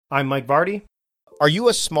I'm Mike Vardy. Are you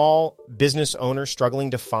a small business owner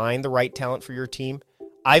struggling to find the right talent for your team?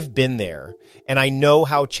 I've been there, and I know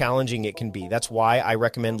how challenging it can be. That's why I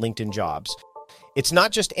recommend LinkedIn Jobs. It's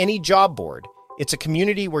not just any job board. It's a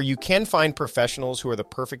community where you can find professionals who are the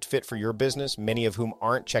perfect fit for your business, many of whom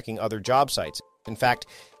aren't checking other job sites. In fact,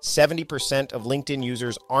 70% of LinkedIn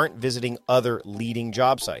users aren't visiting other leading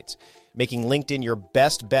job sites, making LinkedIn your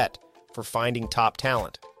best bet for finding top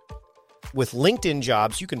talent. With LinkedIn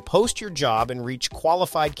Jobs, you can post your job and reach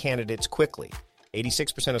qualified candidates quickly.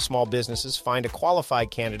 86% of small businesses find a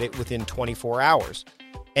qualified candidate within 24 hours.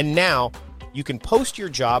 And now, you can post your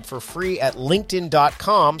job for free at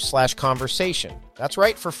linkedin.com/conversation. That's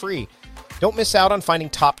right, for free. Don't miss out on finding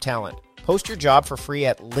top talent. Post your job for free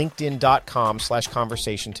at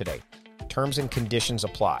linkedin.com/conversation today. Terms and conditions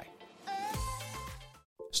apply.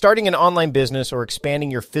 Starting an online business or expanding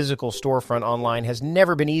your physical storefront online has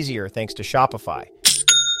never been easier thanks to Shopify.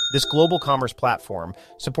 This global commerce platform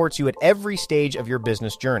supports you at every stage of your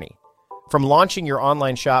business journey. From launching your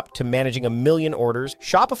online shop to managing 1 million orders,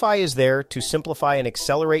 Shopify is there to simplify and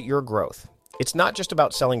accelerate your growth. It's not just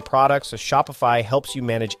about selling products, so Shopify helps you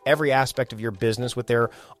manage every aspect of your business with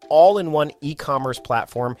their all-in-one e-commerce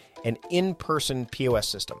platform and in-person POS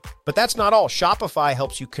system. But that's not all. Shopify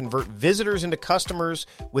helps you convert visitors into customers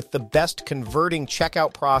with the best converting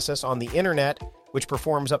checkout process on the internet, which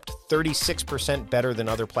performs up to 36% better than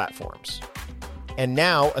other platforms. And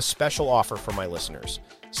now, a special offer for my listeners.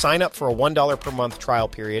 Sign up for a $1 per month trial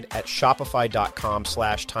period at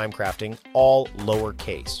shopify.com/timecrafting, all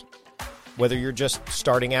lowercase. Whether you're just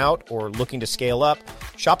starting out or looking to scale up,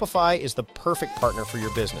 Shopify is the perfect partner for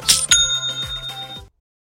your business.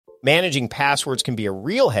 Managing passwords can be a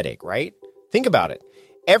real headache, right? Think about it.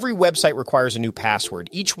 Every website requires a new password.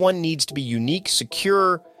 Each one needs to be unique,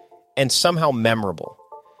 secure, and somehow memorable.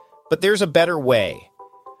 But there's a better way.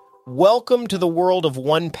 Welcome to the world of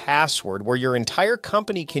 1Password, where your entire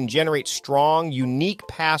company can generate strong, unique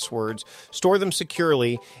passwords, store them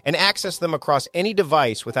securely, and access them across any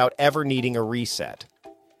device without ever needing a reset.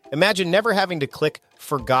 Imagine never having to click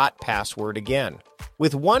Forgot Password again.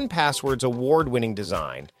 With 1Password's award-winning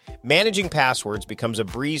design, managing passwords becomes a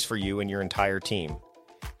breeze for you and your entire team.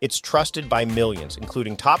 It's trusted by millions,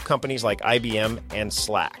 including top companies like IBM and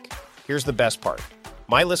Slack. Here's the best part.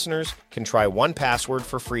 My listeners can try 1Password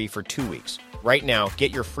for free for 2 weeks. Right now,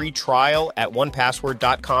 get your free trial at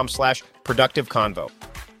onepassword.com/productiveconvo.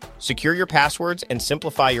 Secure your passwords and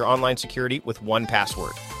simplify your online security with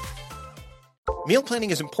 1Password. Meal planning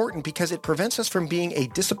is important because it prevents us from being a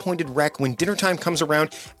disappointed wreck when dinner time comes around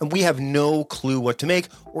and we have no clue what to make,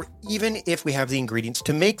 or even if we have the ingredients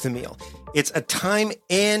to make the meal. It's a time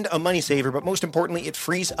and a money saver, but most importantly, it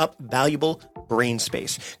frees up valuable brain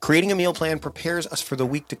space. Creating a meal plan prepares us for the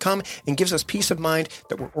week to come and gives us peace of mind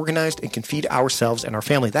that we're organized and can feed ourselves and our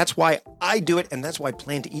family. That's why I do it, and that's why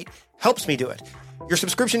Plan to Eat helps me do it. Your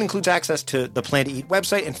subscription includes access to the Plan to Eat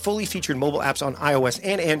website and fully featured mobile apps on iOS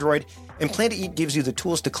and Android. And Plan to Eat gives you the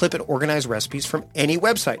tools to clip and organize recipes from any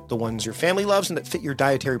website, the ones your family loves and that fit your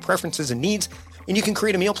dietary preferences and needs. And you can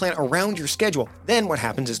create a meal plan around your schedule. Then what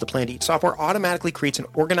happens is the Plan to Eat software automatically creates an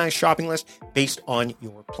organized shopping list based on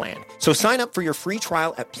your plan. So sign up for your free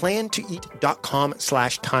trial at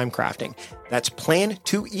plantoeat.com/timecrafting. That's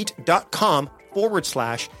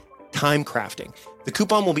plantoeat.com/timecrafting. The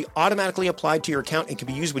coupon will be automatically applied to your account and can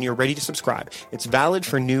be used when you're ready to subscribe. It's valid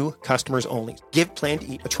for new customers only. Give Plan to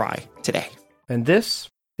Eat a try today. And this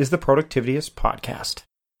is the Productivityist Podcast.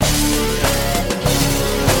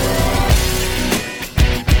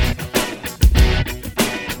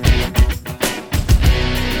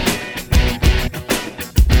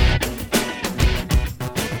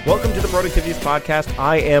 Welcome to the Productivityist Podcast.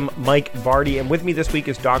 I am Mike Vardy, and with me this week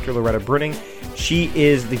is Dr. Loretta Breuning. She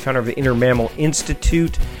is the founder of the Inner Mammal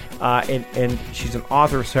Institute, and she's an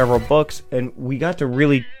author of several books, and we got to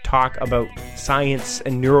really talk about science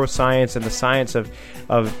and neuroscience and the science of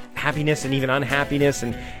happiness and even unhappiness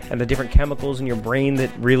and the different chemicals in your brain that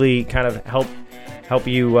really kind of help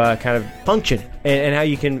you kind of function, and how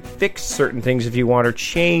you can fix certain things if you want, or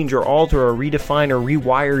change or alter or redefine or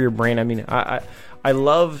rewire your brain. I mean, I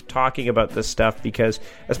love talking about this stuff because,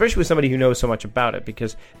 especially with somebody who knows so much about it,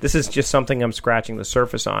 because this is just something I'm scratching the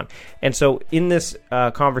surface on. And so in this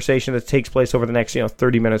conversation that takes place over the next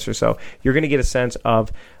 30 minutes or so, you're going to get a sense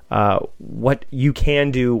of what you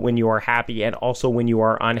can do when you are happy and also when you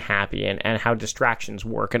are unhappy, and how distractions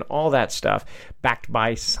work and all that stuff, backed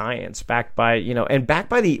by science, backed by, and backed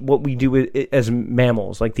by what we do as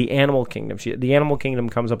mammals, like the animal kingdom. The animal kingdom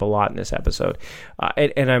comes up a lot in this episode,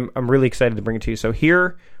 and I'm really excited to bring it to you. So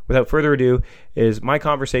here, without further ado, is my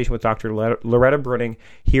conversation with Dr. Loretta Breuning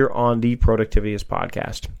here on the Productivityist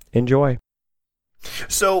podcast. Enjoy.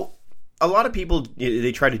 So a lot of people,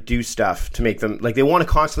 they try to do stuff to make them, like, they want to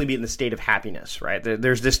constantly be in the state of happiness, right?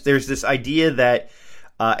 There's this idea that,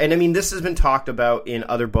 and I mean, this has been talked about in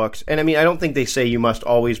other books, and I mean, I don't think they say you must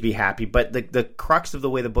always be happy, but the crux of the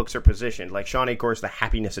way the books are positioned, like Sean Acor's The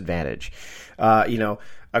Happiness Advantage,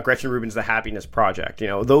 Gretchen Rubin's The Happiness Project,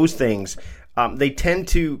 those things, they tend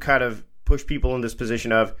to kind of push people in this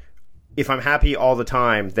position of, if I'm happy all the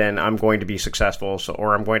time, then I'm going to be successful,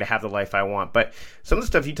 or I'm going to have the life I want. But some of the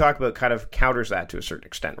stuff you talk about kind of counters that to a certain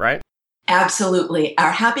extent, right? Absolutely.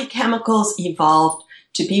 Our happy chemicals evolved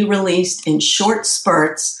to be released in short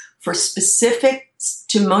spurts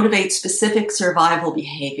to motivate specific survival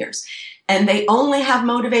behaviors. And they only have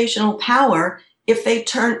motivational power if they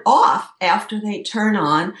turn off after they turn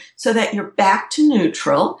on, so that you're back to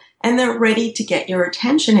neutral and they're ready to get your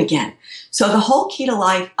attention again. So the whole key to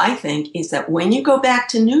life, I think, is that when you go back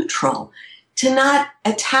to neutral, to not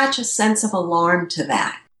attach a sense of alarm to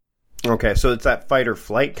that. Okay, so it's that fight or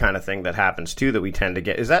flight kind of thing that happens too, that we tend to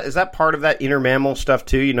get. Is that part of that inner mammal stuff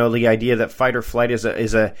too? The idea that fight or flight is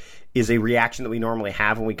a reaction that we normally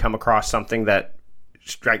have when we come across something that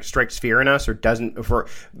strikes fear in us, or doesn't,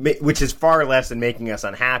 which is far less than making us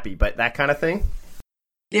unhappy, but that kind of thing.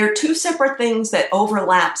 They're two separate things that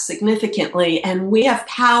overlap significantly, and we have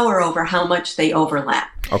power over how much they overlap.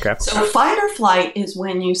 Okay. So fight or flight is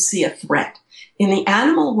when you see a threat. In the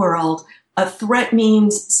animal world, a threat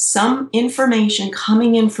means some information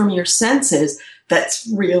coming in from your senses that's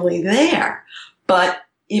really there. But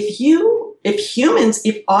if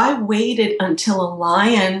I waited until a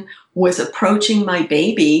lion was approaching my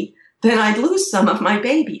baby, then I'd lose some of my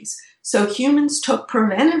babies. So humans took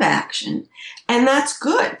preventive action, and that's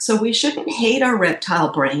good. So we shouldn't hate our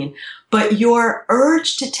reptile brain, but your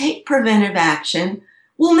urge to take preventive action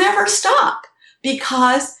will never stop,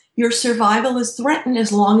 because your survival is threatened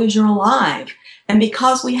as long as you're alive. And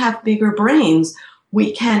because we have bigger brains,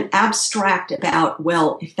 we can abstract about,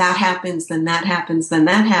 well, if that happens, then that happens, then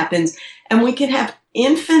that happens. And we can have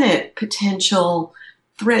infinite potential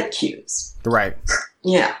threat cues. Right.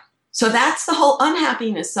 Yeah. So that's the whole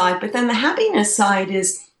unhappiness side. But then the happiness side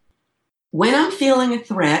is when I'm feeling a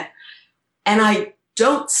threat and I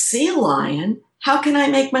don't see a lion, how can I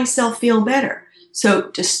make myself feel better? So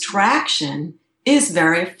distraction is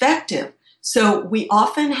very effective. So we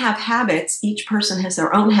often have habits, each person has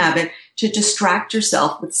their own habit, to distract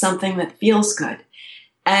yourself with something that feels good.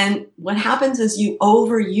 And what happens is you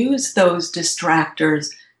overuse those distractors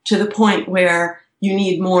to the point where you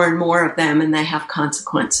need more and more of them, and they have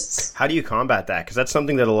consequences. How do you combat that? Because that's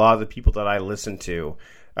something that a lot of the people that I listen to,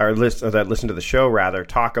 or that listen to the show rather,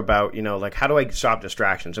 talk about, like, how do I stop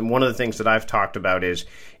distractions? And one of the things that I've talked about is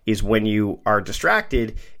when you are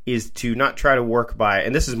distracted, is to not try to work by,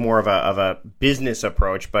 and this is more of a business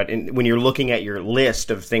approach, but when you're looking at your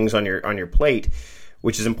list of things on your plate,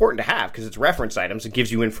 which is important to have because it's reference items, it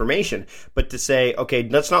gives you information, but to say, okay,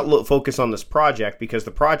 let's not focus on this project because the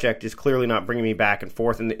project is clearly not bringing me back and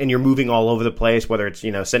forth, and you're moving all over the place, whether it's,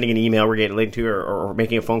 sending an email we're getting linked to or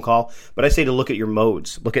making a phone call. But I say to look at your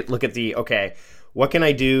modes, look at the, okay, what can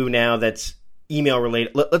I do now that's email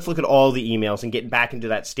related? Let's look at all the emails and get back into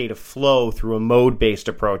that state of flow through a mode-based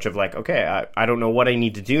approach of like, okay, I don't know what I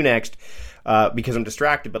need to do next, because I'm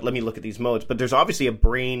distracted, but let me look at these modes. But there's obviously a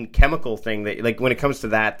brain chemical thing that, like, when it comes to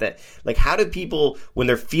that, like, how do people, when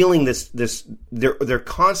they're feeling this, they're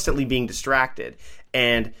constantly being distracted,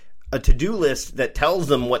 and a to-do list that tells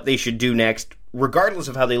them what they should do next, regardless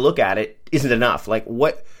of how they look at it, isn't enough. Like,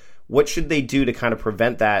 what should they do to kind of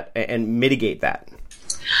prevent that and mitigate that?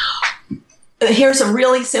 Here's a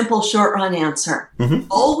really simple short-run answer. Mm-hmm.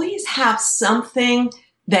 Always have something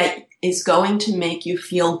that is going to make you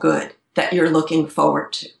feel good, that you're looking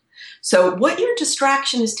forward to. So what your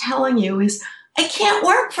distraction is telling you is, I can't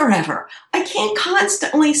work forever. I can't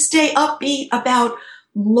constantly stay upbeat about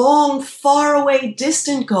long, far away,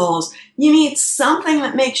 distant goals. You need something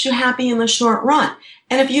that makes you happy in the short run.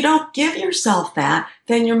 And if you don't give yourself that,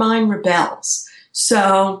 then your mind rebels.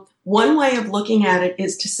 So one way of looking at it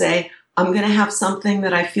is to say, I'm going to have something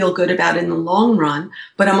that I feel good about in the long run,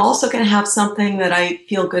 but I'm also going to have something that I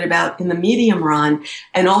feel good about in the medium run,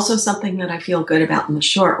 and also something that I feel good about in the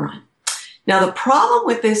short run. Now, the problem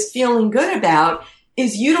with this feeling good about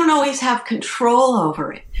is you don't always have control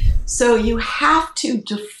over it. So you have to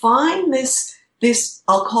define this,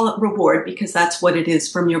 I'll call it reward because that's what it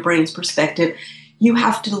is from your brain's perspective. You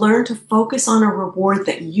have to learn to focus on a reward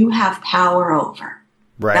that you have power over.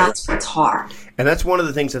 Right. That's what's hard. And that's one of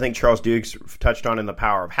the things I think Charles Duhigg touched on in The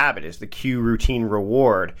Power of Habit is the cue, routine,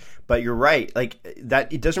 reward. But you're right, like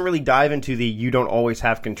that, it doesn't really dive into the you don't always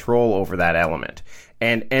have control over that element.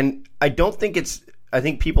 And I don't think I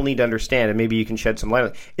think people need to understand, and maybe you can shed some light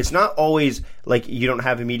on it. It's not always like you don't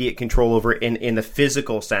have immediate control over it in the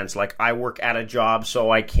physical sense. Like I work at a job, so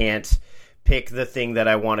I can't pick the thing that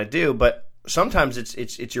I want to do. But sometimes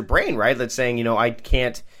it's your brain, right? That's saying, I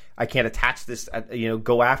can't attach this,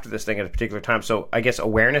 go after this thing at a particular time. So I guess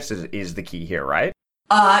awareness is the key here, right?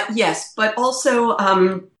 Yes, but also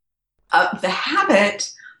the habit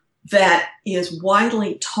that is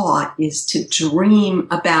widely taught is to dream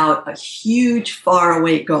about a huge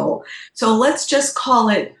faraway goal. So let's just call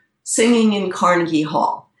it singing in Carnegie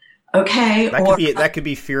Hall. Okay? That could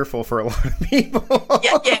be fearful for a lot of people.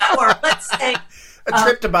 yeah, or let's say a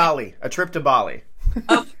trip to Bali.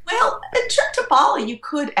 Well, a trip to Bali you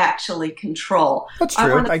could actually control. That's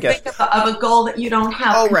true, I guess. Think of a goal that you don't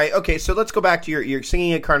have. Oh, right. Okay, so let's go back to your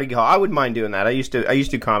singing at Carnegie Hall. I wouldn't mind doing that. I used to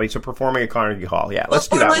do comedy, so performing at Carnegie Hall. Yeah, let's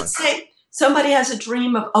do that one. Let's say somebody has a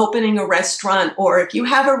dream of opening a restaurant, or if you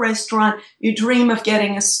have a restaurant, you dream of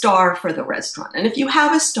getting a star for the restaurant. And if you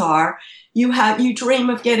have a star, you dream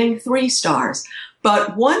of getting 3 stars.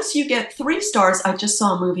 But once you get 3 stars, I just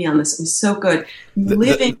saw a movie on this. It was so good. The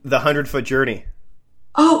 100-Foot Journey.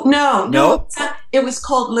 Oh, no. It was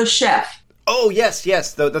called Le Chef. Oh, yes.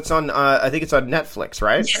 That's on, I think it's on Netflix,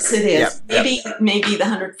 right? Yes, it is. Yep. Maybe the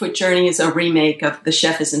 100-Foot Journey is a remake of The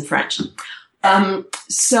Chef is in French. If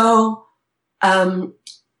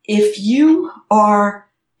you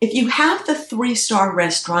have the 3-star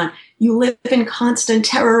restaurant, you live in constant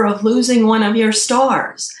terror of losing one of your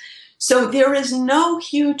stars. So there is no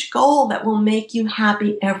huge goal that will make you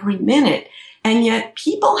happy every minute. And yet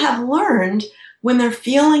people have learned when they're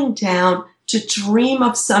feeling down to dream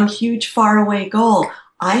of some huge faraway goal.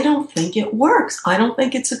 I don't think it works. I don't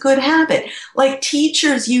think it's a good habit. Like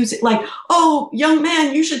teachers use it like, oh, young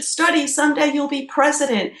man, you should study. Someday you'll be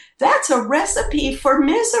president. That's a recipe for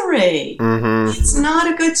misery. Mm-hmm. It's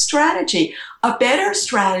not a good strategy. A better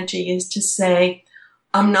strategy is to say,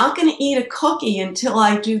 I'm not going to eat a cookie until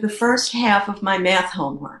I do the first half of my math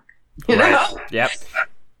homework. You know? Yep.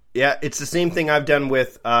 Yeah, it's the same thing I've done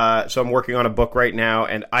with, so I'm working on a book right now,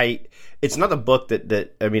 and it's not a book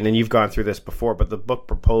that and you've gone through this before, but the book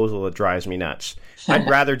proposal that drives me nuts. I'd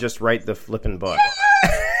rather just write the flippin' book.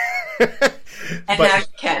 Now you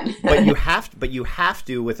can. but you have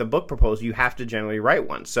to, with a book proposal, you have to generally write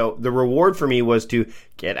one. So the reward for me was to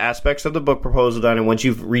get aspects of the book proposal done, and once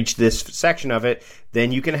you've reached this section of it,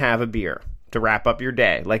 then you can have a beer to wrap up your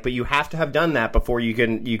day. But you have to have done that before you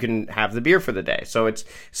can have the beer for the day. So it's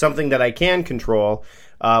something that I can control,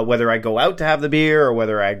 whether I go out to have the beer or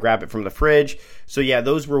whether I grab it from the fridge. So yeah,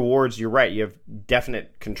 those rewards, you're right, you have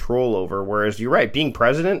definite control over. Whereas you're right, being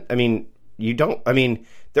president, you don't.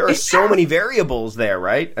 There are so many variables there,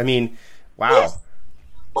 right? Wow. Yes.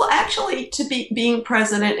 Well, actually, being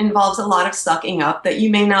president involves a lot of sucking up that you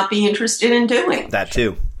may not be interested in doing. That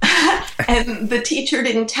too. And the teacher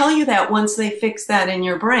didn't tell you that once they fixed that in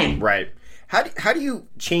your brain. Right. How do you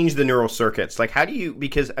change the neural circuits?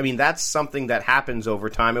 Because that's something that happens over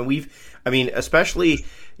time, and especially,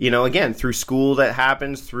 again, through school that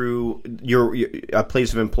happens, through your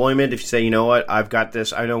place of employment. If you say, you know what, I've got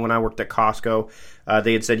this. I know when I worked at Costco,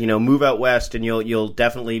 they had said, move out west and you'll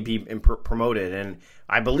definitely be promoted. And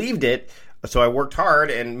I believed it. So I worked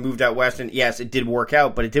hard and moved out west, and yes, it did work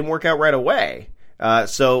out, but it didn't work out right away.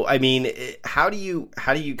 How do you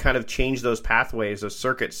kind of change those pathways, those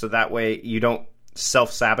circuits, so that way you don't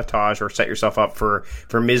self-sabotage or set yourself up for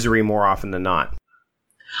misery more often than not?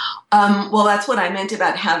 Well, that's what I meant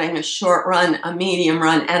about having a short run, a medium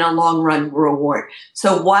run, and a long run reward.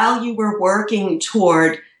 So while you were working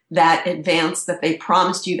toward that advance that they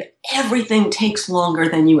promised you, that everything takes longer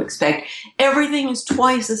than you expect, everything is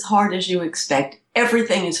twice as hard as you expect,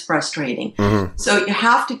 everything is frustrating. Mm-hmm. So you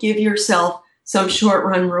have to give yourself some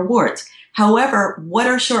short-run rewards. However, what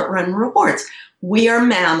are short-run rewards? We are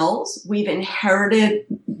mammals. We've inherited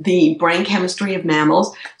the brain chemistry of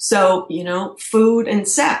mammals. So, food and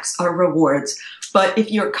sex are rewards. But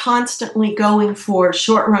if you're constantly going for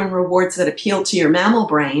short-run rewards that appeal to your mammal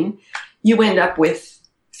brain, you end up with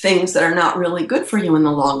things that are not really good for you in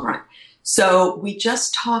the long run. So we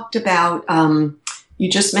just talked about, you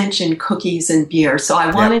just mentioned cookies and beer. So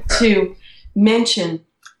I wanted to mention,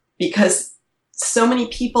 because so many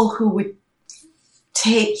people who would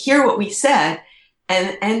hear what we said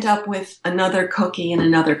and end up with another cookie and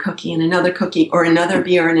another cookie and another cookie, or another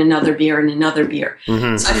beer and another beer and another beer.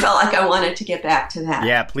 Mm-hmm. So I felt like I wanted to get back to that.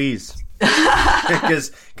 Yeah, please.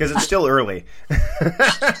 Because it's still early.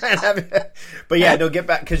 But yeah, no, get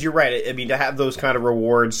back, because you're right. I mean, to have those kind of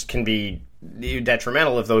rewards can be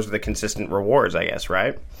detrimental if those are the consistent rewards, I guess,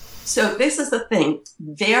 right? So this is the thing.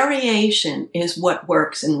 Variation is what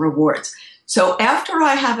works in rewards. So after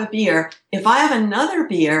I have a beer, if I have another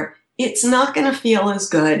beer, it's not going to feel as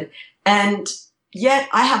good. And yet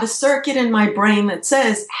I have a circuit in my brain that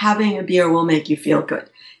says having a beer will make you feel good.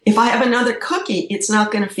 If I have another cookie, it's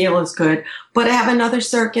not going to feel as good, but I have another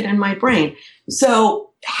circuit in my brain. So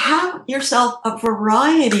have yourself a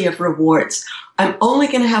variety of rewards. I'm only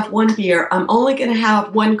going to have one beer. I'm only going to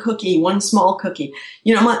have one cookie, one small cookie.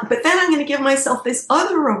 But then I'm going to give myself this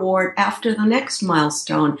other reward after the next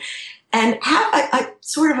milestone, and have a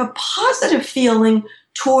sort of a positive feeling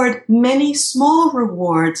toward many small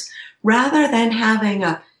rewards, rather than having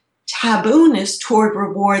a tabooness toward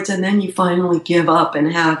rewards and then you finally give up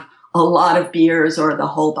and have a lot of beers or the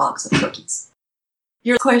whole box of cookies.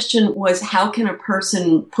 Your question was, how can a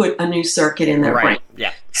person put a new circuit in their brain?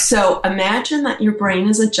 Yeah. So imagine that your brain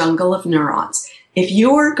is a jungle of neurons. If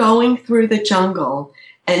you were going through the jungle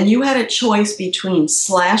and you had a choice between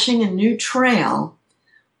slashing a new trail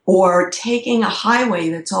or taking a highway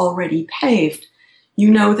that's already paved, you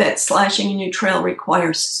know that slashing a new trail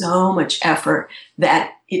requires so much effort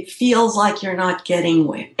that it feels like you're not getting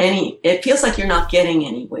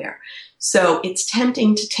anywhere. So it's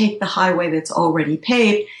tempting to take the highway that's already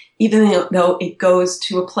paved, even though it goes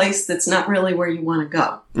to a place that's not really where you want to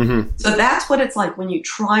go. Mm-hmm. So that's what it's like when you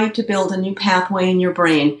try to build a new pathway in your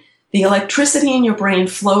brain. The electricity in your brain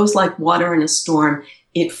flows like water in a storm.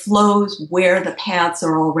 It flows where the paths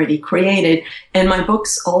are already created. And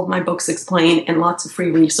all of my books explain, and lots of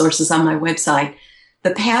free resources on my website,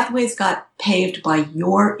 the pathways got paved by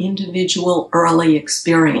your individual early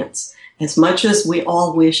experience, as much as we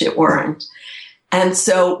all wish it weren't. And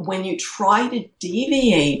so when you try to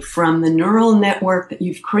deviate from the neural network that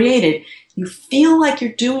you've created, you feel like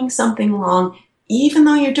you're doing something wrong, even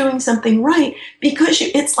though you're doing something right, because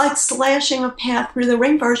it's like slashing a path through the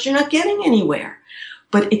rainforest. You're not getting anywhere.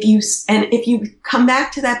 But if you come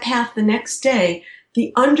back to that path the next day,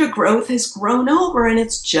 the undergrowth has grown over and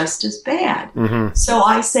it's just as bad. Mm-hmm. So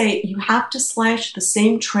I say you have to slash the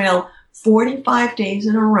same trail 45 days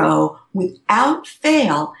in a row without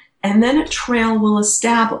fail, and then a trail will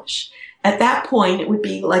establish. At that point, it would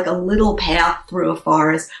be like a little path through a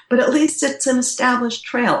forest, but at least it's an established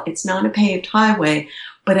trail. It's not a paved highway,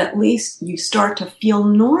 but at least you start to feel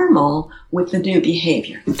normal with the new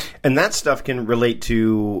behavior. And that stuff can relate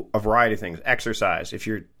to a variety of things. Exercise. If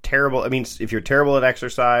you're terrible at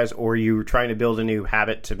exercise, or you're trying to build a new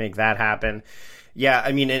habit to make that happen. Yeah,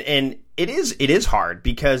 I mean, and it is hard,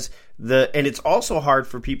 because and it's also hard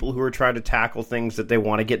for people who are trying to tackle things that they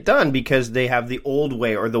want to get done, because they have the old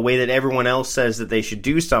way, or the way that everyone else says that they should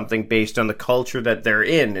do something based on the culture that they're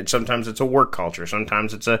in. And sometimes it's a work culture,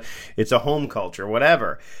 sometimes it's a home culture,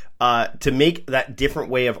 whatever. To make that different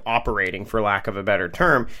way of operating, for lack of a better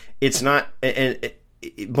term, it's not.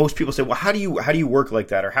 Most people say, well, how do you work like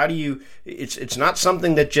that, or how do you? It's not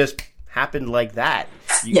something that just happened like that.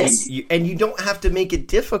 Yes. And you don't have to make it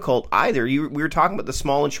difficult either. We were talking about the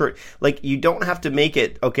small and short. Like, you don't have to make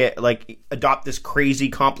it, adopt this crazy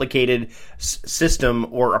complicated system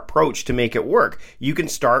or approach to make it work. You can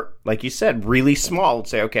start, like you said, really small and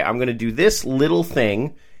say, okay, I'm going to do this little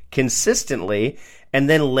thing consistently, and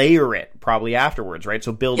then layer it probably afterwards, right?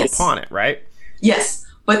 So build upon it, right? Yes.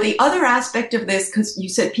 But the other aspect of this, because you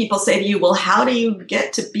said people say to you, well, how do you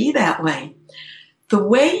get to be that way? The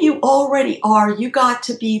way you already are, you got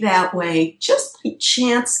to be that way just by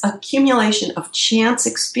chance, accumulation of chance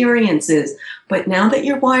experiences. But now that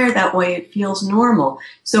you're wired that way, it feels normal.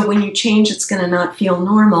 So when you change, it's going to not feel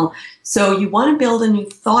normal. So you want to build a new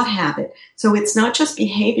thought habit. So it's not just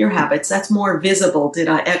behavior habits. That's more visible. Did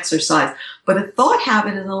I exercise? But a thought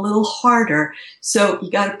habit is a little harder. So you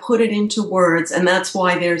got to put it into words. And that's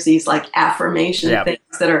why there's these like affirmation things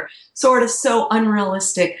that are sort of so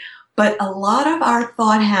unrealistic. But a lot of our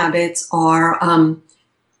thought habits are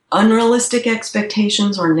unrealistic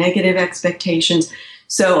expectations or negative expectations.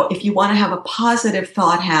 So if you want to have a positive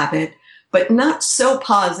thought habit, but not so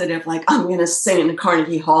positive, like I'm going to sing in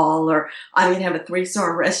Carnegie Hall, or I'm going to have a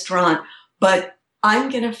 3-star restaurant, but I'm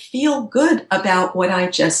going to feel good about what I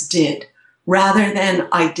just did, rather than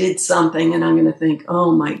I did something and I'm going to think,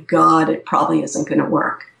 oh my God, it probably isn't going to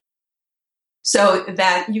work. So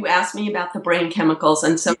that you asked me about the brain chemicals,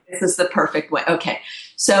 and so this is the perfect way. Okay.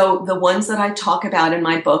 So the ones that I talk about in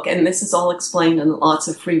my book, and this is all explained in lots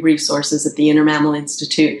of free resources at the Intermammal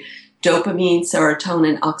Institute: dopamine,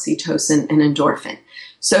 serotonin, oxytocin, and endorphin.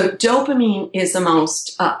 So dopamine is the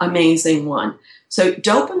most amazing one. So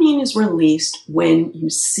dopamine is released when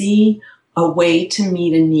you see a way to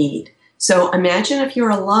meet a need. So imagine if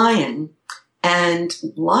you're a lion, and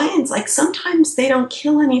lions, like, sometimes they don't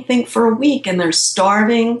kill anything for a week and they're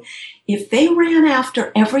starving. If they ran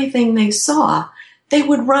after everything they saw, they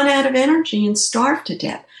would run out of energy and starve to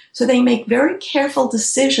death. So they make very careful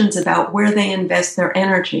decisions about where they invest their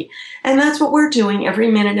energy. And that's what we're doing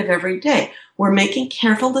every minute of every day. We're making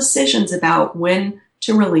careful decisions about when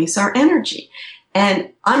to release our energy.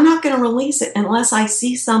 And I'm not going to release it unless I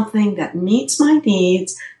see something that meets my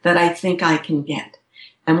needs that I think I can get.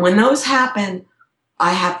 And when those happen,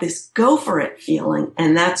 I have this go for it feeling,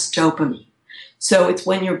 and that's dopamine. So it's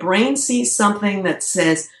when your brain sees something that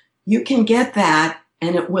says, you can get that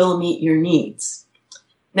and it will meet your needs.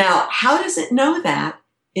 Now, how does it know that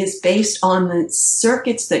is based on the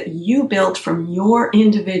circuits that you built from your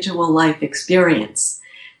individual life experience.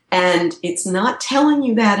 And it's not telling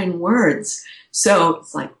you that in words. So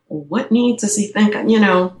it's like, well, what needs does he think?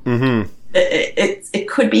 It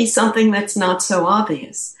could be something that's not so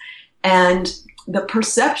obvious. And the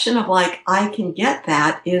perception of, like, I can get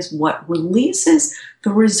that is what releases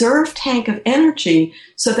the reserve tank of energy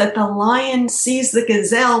so that the lion sees the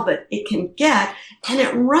gazelle that it can get and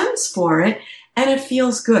it runs for it and it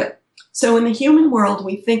feels good. So in the human world,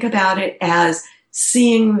 we think about it as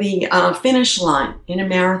seeing the finish line in a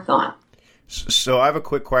marathon. So I have a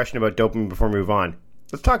quick question about dopamine before we move on.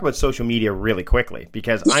 Let's talk about social media really quickly,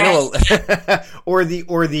 because I know, or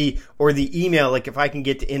the email. Like, if I can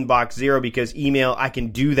get to inbox 0 because email, I can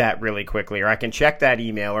do that really quickly, or I can check that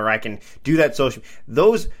email, or I can do that social.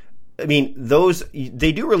 Those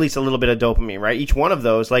they do release a little bit of dopamine, right? Each one of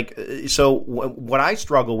those, like, so what I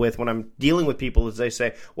struggle with when I'm dealing with people is they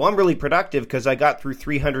say, well, I'm really productive because I got through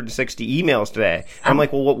 360 emails today. I'm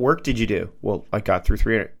like, well, what work did you do? Well, I got through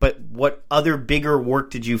 300. But what other bigger work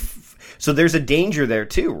did you so there's a danger there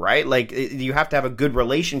too, right? Like, you have to have a good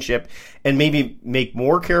relationship and maybe make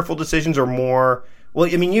more careful decisions or more. Well,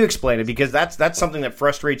 I mean, you explain it, because that's something that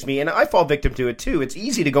frustrates me, and I fall victim to it too. It's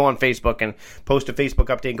easy to go on Facebook and post a Facebook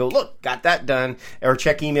update and go, look, got that done, or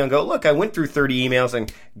check email and go, look, I went through 30 emails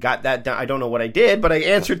and got that done. I don't know what I did, but I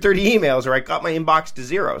answered 30 emails, or I got my inbox to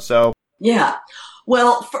 0. So yeah,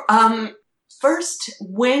 well, first,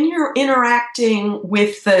 when you're interacting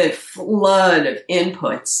with the flood of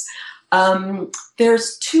inputs,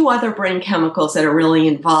 there's 2 other brain chemicals that are really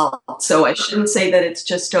involved. So I shouldn't say that it's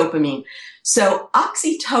just dopamine. So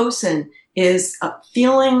oxytocin is a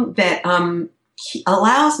feeling that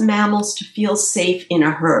allows mammals to feel safe in a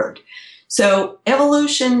herd. So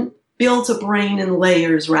evolution builds a brain in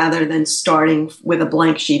layers rather than starting with a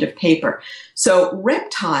blank sheet of paper. So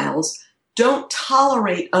reptiles don't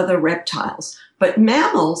tolerate other reptiles, but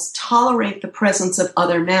mammals tolerate the presence of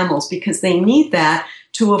other mammals because they need that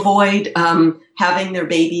to avoid having their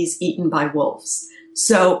babies eaten by wolves.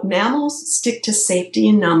 So mammals stick to safety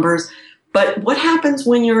in numbers. But what happens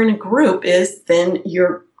when you're in a group is then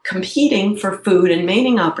you're competing for food and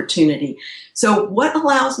mating opportunity. So what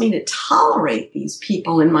allows me to tolerate these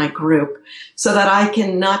people in my group so that I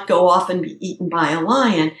can not go off and be eaten by a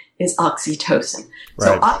lion is oxytocin. Right.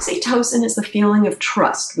 So oxytocin is the feeling of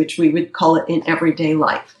trust, which we would call it in everyday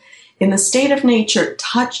life. In the state of nature,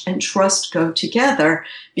 touch and trust go together,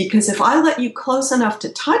 because if I let you close enough to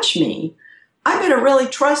touch me, I better really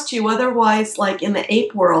trust you. Otherwise, like in the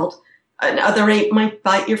ape world, another ape might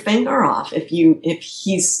bite your finger off if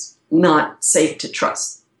he's not safe to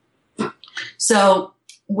trust. So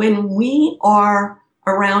when we are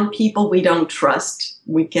around people we don't trust,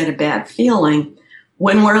 we get a bad feeling.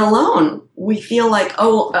 When we're alone, we feel like,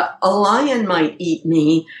 a lion might eat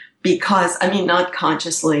me because, not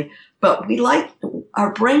consciously, but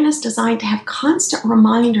our brain is designed to have constant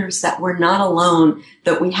reminders that we're not alone,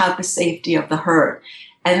 that we have the safety of the herd.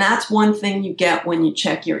 And that's one thing you get when you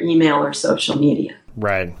check your email or social media.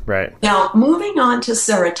 Right. Now, moving on to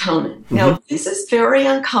serotonin. Mm-hmm. Now, this is very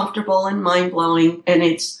uncomfortable and mind-blowing, and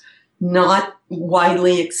it's not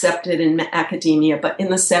widely accepted in academia. But in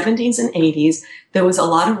the 70s and 80s, there was a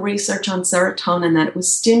lot of research on serotonin that it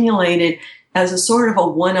was stimulated as a sort of a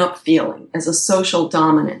one-up feeling, as a social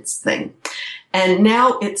dominance thing. And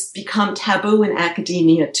now it's become taboo in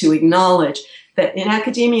academia to acknowledge that in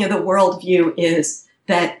academia, the worldview is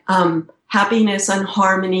that happiness and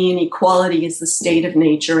harmony and equality is the state of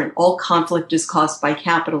nature, and all conflict is caused by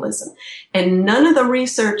capitalism. And none of the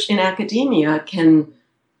research in academia can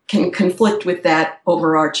conflict with that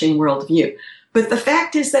overarching worldview. But the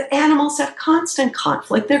fact is that animals have constant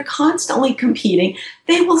conflict. They're constantly competing.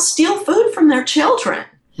 They will steal food from their children.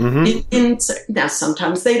 Now,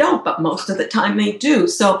 sometimes they don't, but most of the time they do.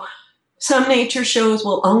 So some nature shows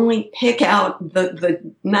will only pick out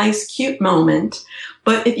the nice, cute moment.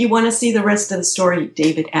 But if you want to see the rest of the story,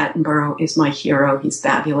 David Attenborough is my hero. He's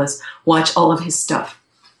fabulous. Watch all of his stuff.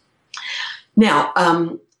 Now,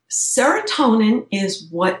 serotonin is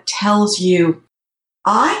what tells you,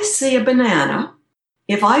 I see a banana.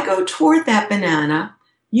 If I go toward that banana,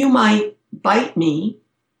 you might bite me,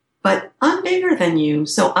 but I'm bigger than you,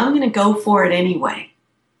 so I'm going to go for it anyway.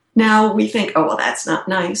 Now we think, oh, well, that's not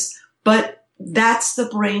nice, but that's the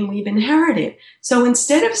brain we've inherited. So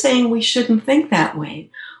instead of saying we shouldn't think that way,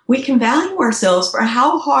 we can value ourselves for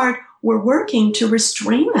how hard we're working to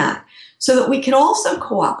restrain that so that we can also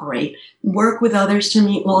cooperate, work with others to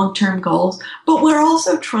meet long-term goals, but we're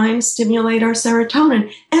also trying to stimulate our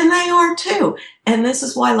serotonin, and they are too. And this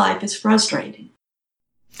is why life is frustrating.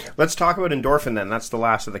 Let's talk about endorphin then. That's the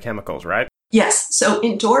last of the chemicals, right? Yes. So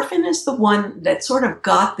endorphin is the one that sort of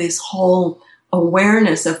got this whole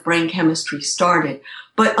awareness of brain chemistry started.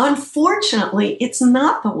 But unfortunately, it's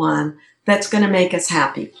not the one that's going to make us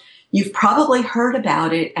happy. You've probably heard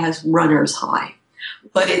about it as runner's high,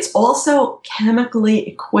 but it's also chemically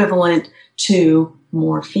equivalent to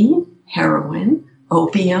morphine, heroin,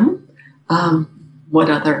 opium, what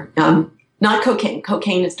other? Not cocaine.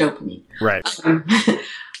 Cocaine is dopamine. Right.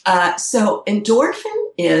 So endorphin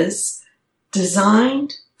is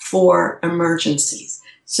designed for emergencies.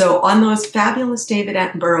 So on those fabulous David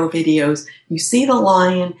Attenborough videos, you see the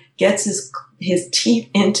lion gets his teeth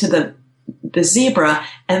into the zebra,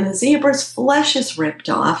 and the zebra's flesh is ripped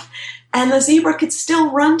off, and the zebra could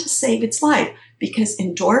still run to save its life because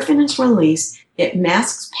endorphin is released. It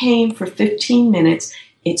masks pain for 15 minutes.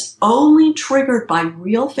 It's only triggered by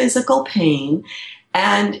real physical pain,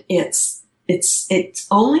 and it's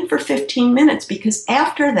only for 15 minutes because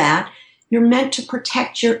after that, you're meant to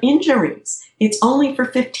protect your injuries. It's only for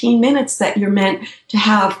 15 minutes that you're meant to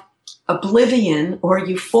have oblivion or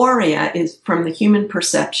euphoria is from the human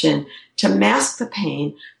perception to mask the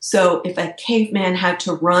pain. So if a caveman had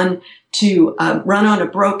to run on a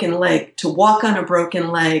broken leg, to walk on a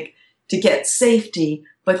broken leg to get safety,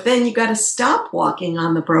 but then you got to stop walking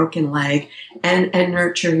on the broken leg and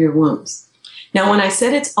nurture your wounds. Now, when I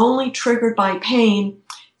said it's only triggered by pain,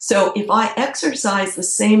 so if I exercise the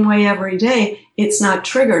same way every day, it's not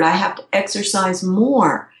triggered. I have to exercise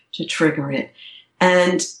more to trigger it.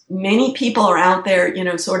 And many people are out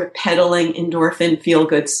there, sort of peddling endorphin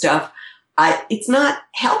feel-good stuff. It's not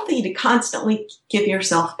healthy to constantly give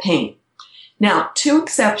yourself pain. Now, two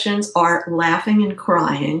exceptions are laughing and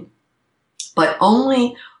crying, but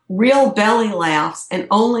only real belly laughs and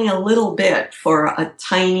only a little bit for a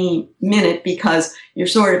tiny minute because you're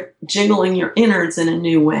sort of jiggling your innards in a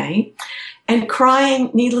new way. And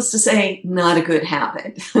crying, needless to say, not a good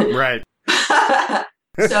habit. Right.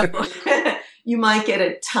 So you might get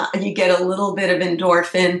a little bit of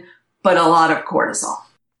endorphin, but a lot of cortisol.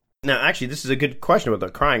 Now, actually, this is a good question about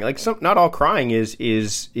the crying. Like, not all crying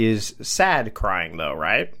is sad crying, though,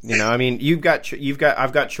 right? I mean,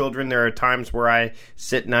 I've got children. There are times where I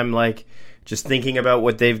sit and I'm like, just thinking about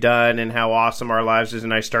what they've done and how awesome our lives is,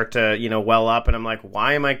 and I start to, well up, and I'm like,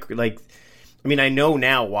 why am I like? I mean, I know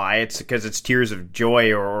now why. It's because it's tears of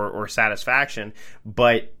joy or satisfaction,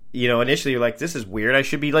 but initially you're like, this is weird. I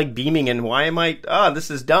should be like beaming, and why am I? Oh,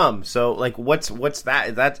 this is dumb. So, like, what's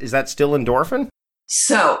that? Is that still endorphin?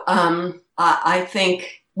 So, I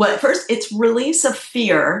think, well, first it's release of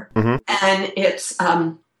fear, and it's,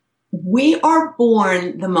 we are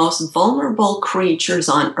born the most vulnerable creatures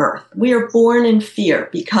on earth. We are born in fear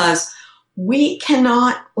because we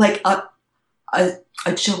cannot, like a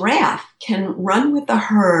giraffe can run with the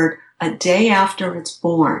herd a day after it's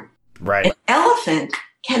born. Right. An elephant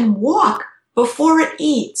can walk before it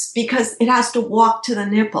eats because it has to walk to the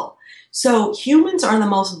nipple. So humans are the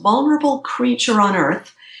most vulnerable creature on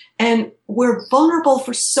earth, and we're vulnerable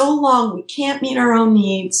for so long we can't meet our own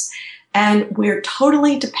needs, and we're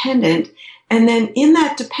totally dependent. And then in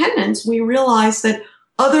that dependence, we realize that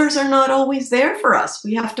others are not always there for us.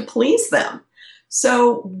 We have to please them.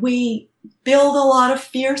 So we build a lot of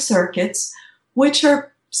fear circuits, which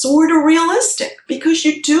are sort of realistic because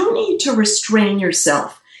you do need to restrain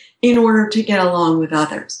yourself in order to get along with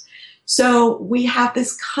others. So we have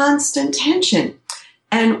this constant tension.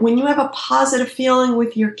 And when you have a positive feeling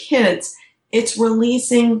with your kids, it's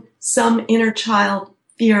releasing some inner child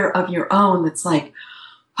fear of your own that's like,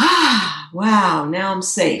 wow, now I'm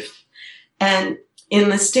safe. And in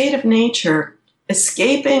the state of nature,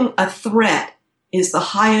 escaping a threat is the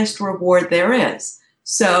highest reward there is.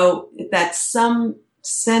 So that's some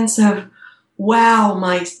sense of, wow,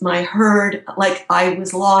 my herd, like I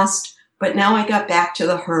was lost, but now I got back to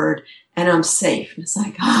the herd and I'm safe. And it's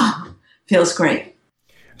like, feels great.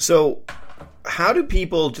 So how do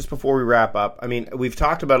people, just before we wrap up, I mean, we've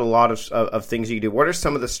talked about a lot of things you can do. What are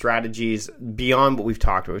some of the strategies beyond what we've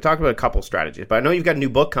talked about? We've talked about a couple strategies, but I know you've got a new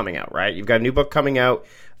book coming out, right? You've got a new book coming out.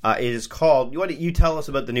 It is called, you tell us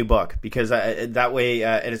about the new book, because that way,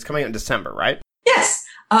 and it's coming out in December, right? Yes,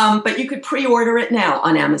 but you could pre-order it now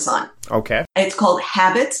on Amazon. Okay. It's called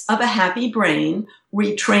Habits of a Happy Brain.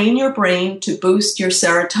 Retrain your brain to boost your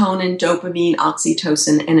serotonin, dopamine,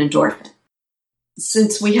 oxytocin, and endorphin.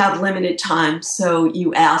 Since we have limited time, so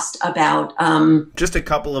you asked about... just a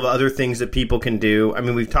couple of other things that people can do. I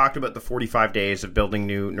mean, we've talked about the 45 days of building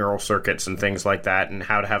new neural circuits and things like that, and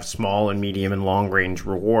how to have small and medium and long range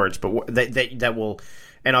rewards, but that will...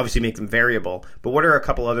 and obviously make them variable. But what are a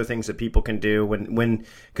couple other things that people can do when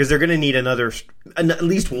because they're going to need at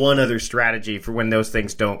least one other strategy for when those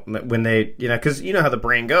things don't, when they, because you know how the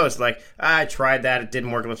brain goes, like, I tried that, it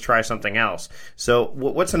didn't work, let's try something else. So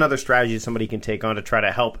what's another strategy somebody can take on to try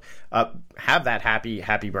to help have that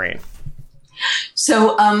happy brain?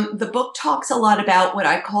 So the book talks a lot about what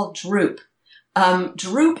I call droop.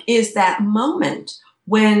 Droop is that moment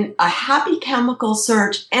when a happy chemical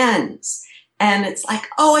surge ends. And it's like,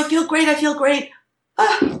 oh, I feel great.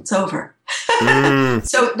 It's over.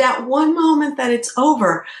 So that one moment that it's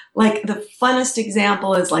over, like the funnest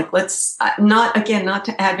example is like, let's not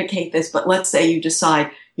to advocate this, but let's say you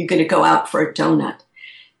decide you're going to go out for a donut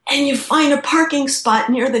and you find a parking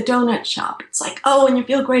spot near the donut shop. It's like, oh, and you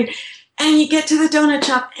feel great. And you get to the donut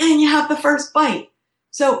shop and you have the first bite.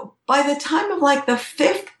 So by the time of like the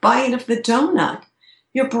fifth bite of the donut,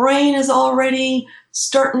 your brain is already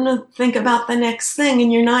starting to think about the next thing,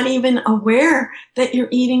 and you're not even aware that you're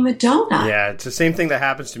eating the donut. Yeah, it's the same thing that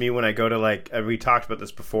happens to me when I go to, like, we talked about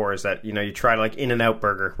this before, is that, you try to, like, In-N-Out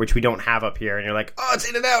burger, which we don't have up here, and you're like, oh, it's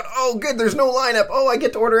In-N-Out, oh, good, there's no lineup, oh, I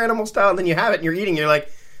get to order animal style, and then you have it, and you're eating, you're like,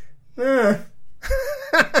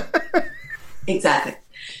 Exactly.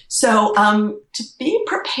 So to be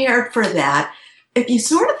prepared for that, if you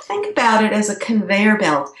sort of think about it as a conveyor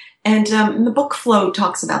belt, and the book Flow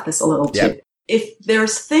talks about this a little too. Yep. If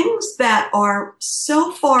there's things that are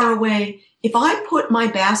so far away, if I put my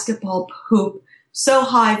basketball hoop so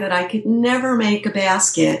high that I could never make a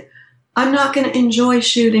basket, I'm not going to enjoy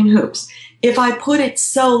shooting hoops. If I put it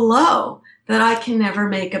so low that I can never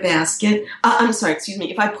make a basket,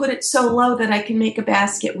 if I put it so low that I can make a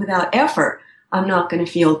basket without effort, I'm not going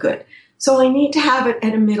to feel good. So I need to have it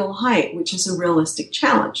at a middle height, which is a realistic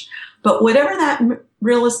challenge. But whatever that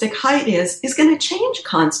realistic height is going to change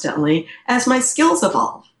constantly as my skills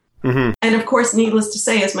evolve. Mm-hmm. And of course, needless to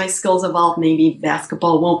say, as my skills evolve, maybe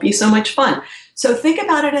basketball won't be so much fun. So think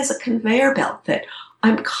about it as a conveyor belt that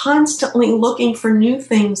I'm constantly looking for new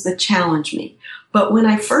things that challenge me. But when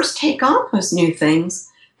I first take on those new things,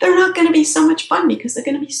 they're not going to be so much fun because they're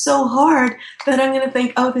going to be so hard that I'm going to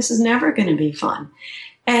think, oh, this is never going to be fun.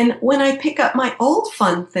 And when I pick up my old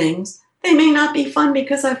fun things, they may not be fun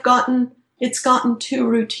because it's gotten too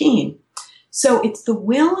routine. So it's the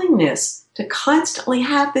willingness to constantly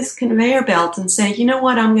have this conveyor belt and say, you know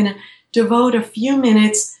what, I'm going to devote a few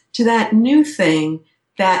minutes to that new thing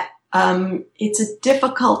that it's a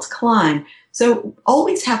difficult climb. So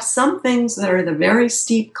always have some things that are the very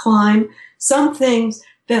steep climb, some things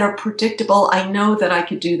that are predictable. I know that I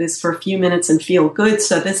could do this for a few minutes and feel good.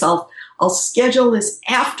 So this I'll schedule this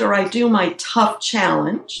after I do my tough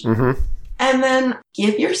challenge. Mm-hmm. And then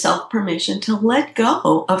give yourself permission to let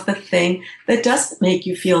go of the thing that doesn't make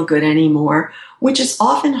you feel good anymore, which is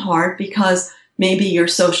often hard because maybe your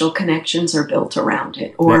social connections are built around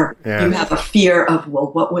it, or you have a fear of,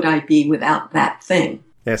 well, what would I be without that thing?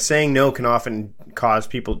 Yeah, saying no can often cause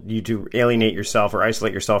you to alienate yourself or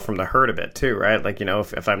isolate yourself from the herd a bit too, right? Like,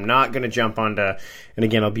 if I'm not going to jump onto, and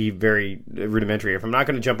again, I'll be very rudimentary. If I'm not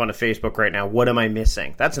going to jump onto Facebook right now, what am I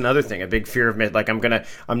missing? That's another thing, a big fear of me. Like, I'm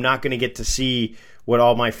not going to get to see what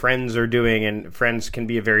all my friends are doing, and friends can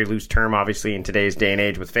be a very loose term, obviously, in today's day and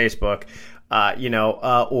age with Facebook,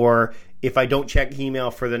 or if I don't check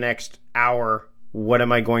email for the next hour, what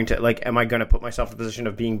am I going to, like, am I going to put myself in a position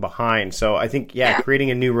of being behind? So I think,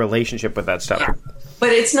 creating a new relationship with that stuff. Yeah. But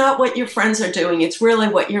it's not what your friends are doing. It's really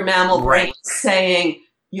what your mammal brain is saying.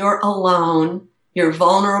 You're alone. You're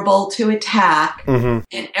vulnerable to attack. Mm-hmm.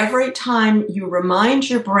 And every time you remind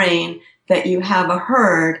your brain that you have a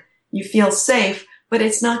herd, you feel safe, but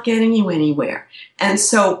it's not getting you anywhere. And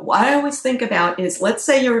so what I always think about is, let's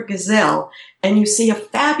say you're a gazelle and you see a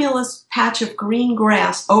fabulous patch of green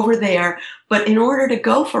grass over there, but in order to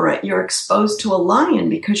go for it, you're exposed to a lion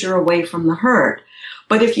because you're away from the herd.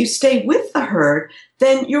 But if you stay with the herd,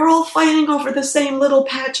 then you're all fighting over the same little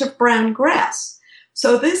patch of brown grass.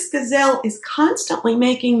 So this gazelle is constantly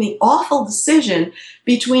making the awful decision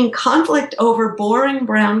between conflict over boring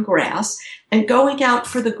brown grass and going out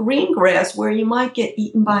for the green grass where you might get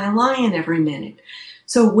eaten by a lion every minute.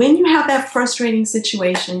 So when you have that frustrating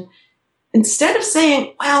situation, instead of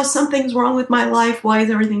saying, wow, something's wrong with my life, why is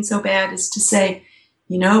everything so bad, is to say,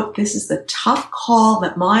 you know, this is the tough call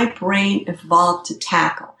that my brain evolved to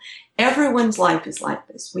tackle. Everyone's life is like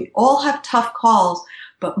this. We all have tough calls,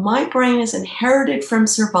 but my brain is inherited from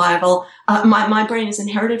survival. My brain is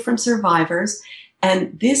inherited from survivors,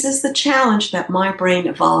 and this is the challenge that my brain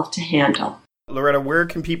evolved to handle. Loretta, where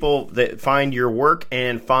can people find your work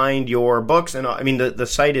and find your books? And I mean, the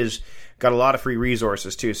site is got a lot of free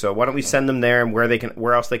resources too. So why don't we send them there, and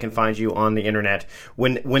where else they can find you on the internet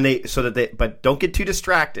but don't get too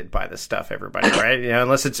distracted by this stuff, everybody, right? You know,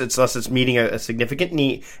 unless it's meeting a significant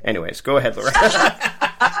need. Anyways, go ahead,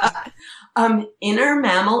 Loretta.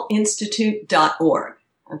 InnerMammalInstitute.org.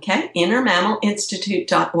 Okay,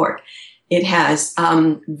 InnerMammalInstitute.org. It has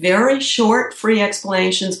very short, free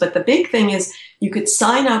explanations, but the big thing is you could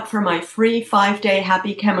sign up for my free 5-day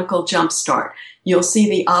Happy Chemical Jumpstart. You'll see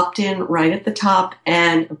the opt-in right at the top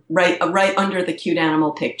and right under the cute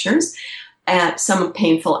animal pictures, and some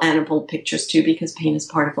painful animal pictures too, because pain is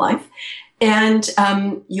part of life. And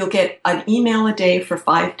you'll get an email a day for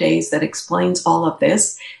 5 days that explains all of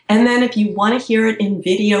this. And then if you want to hear it in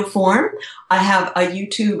video form, I have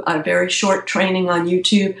a very short training on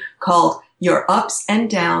YouTube called Your Ups and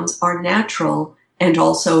Downs Are Natural and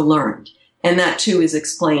Also Learned. And that too is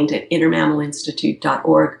explained at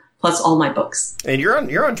InnerMammalInstitute.org, plus all my books. And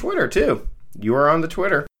you're on Twitter too. You are on the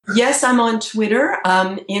Twitter. Yes, I'm on Twitter,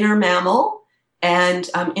 Inner Mammal. And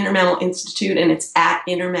Inner Mammal Institute, and it's at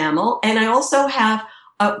Inner Mammal. And I also have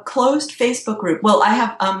a closed Facebook group. Well,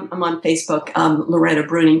 I'm on Facebook, Loretta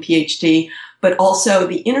Breuning, PhD, but also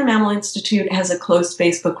the Inner Mammal Institute has a closed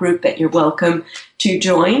Facebook group that you're welcome to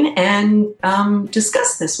join and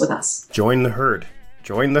discuss this with us. Join the herd.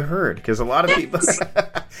 Join the herd, because a lot of people...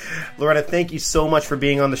 Loretta, thank you so much for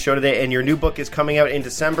being on the show today, and your new book is coming out in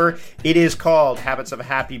December. It is called Habits of a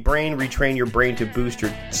Happy Brain, Retrain Your Brain to Boost Your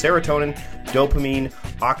Serotonin, Dopamine,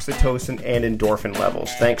 Oxytocin, and Endorphin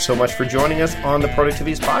Levels. Thanks so much for joining us on the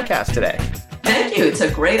Productivities Podcast today. Thank you. It's a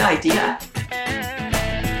great idea.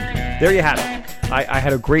 There you have it. I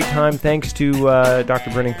had a great time. Thanks to Dr.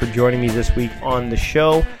 Breuning for joining me this week on the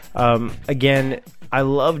show. Again, I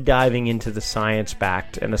love diving into the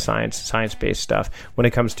science-backed and the science-based stuff when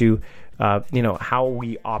it comes to, how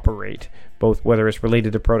we operate, both whether it's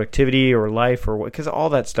related to productivity or life or what, because all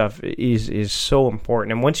that stuff is so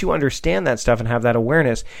important. And once you understand that stuff and have that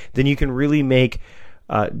awareness, then you can really make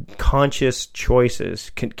conscious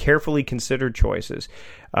choices, carefully considered choices,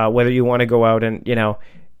 whether you want to go out and,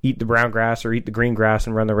 eat the brown grass or eat the green grass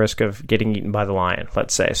and run the risk of getting eaten by the lion,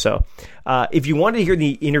 let's say. So if you wanted to hear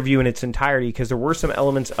the interview in its entirety, because there were some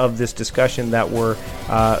elements of this discussion that were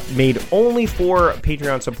made only for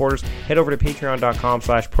Patreon supporters, head over to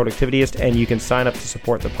patreon.com/productivityist and you can sign up to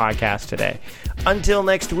support the podcast today. Until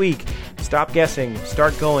next week, stop guessing,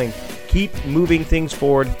 start going, keep moving things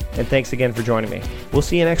forward, and thanks again for joining me. We'll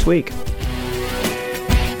see you next week.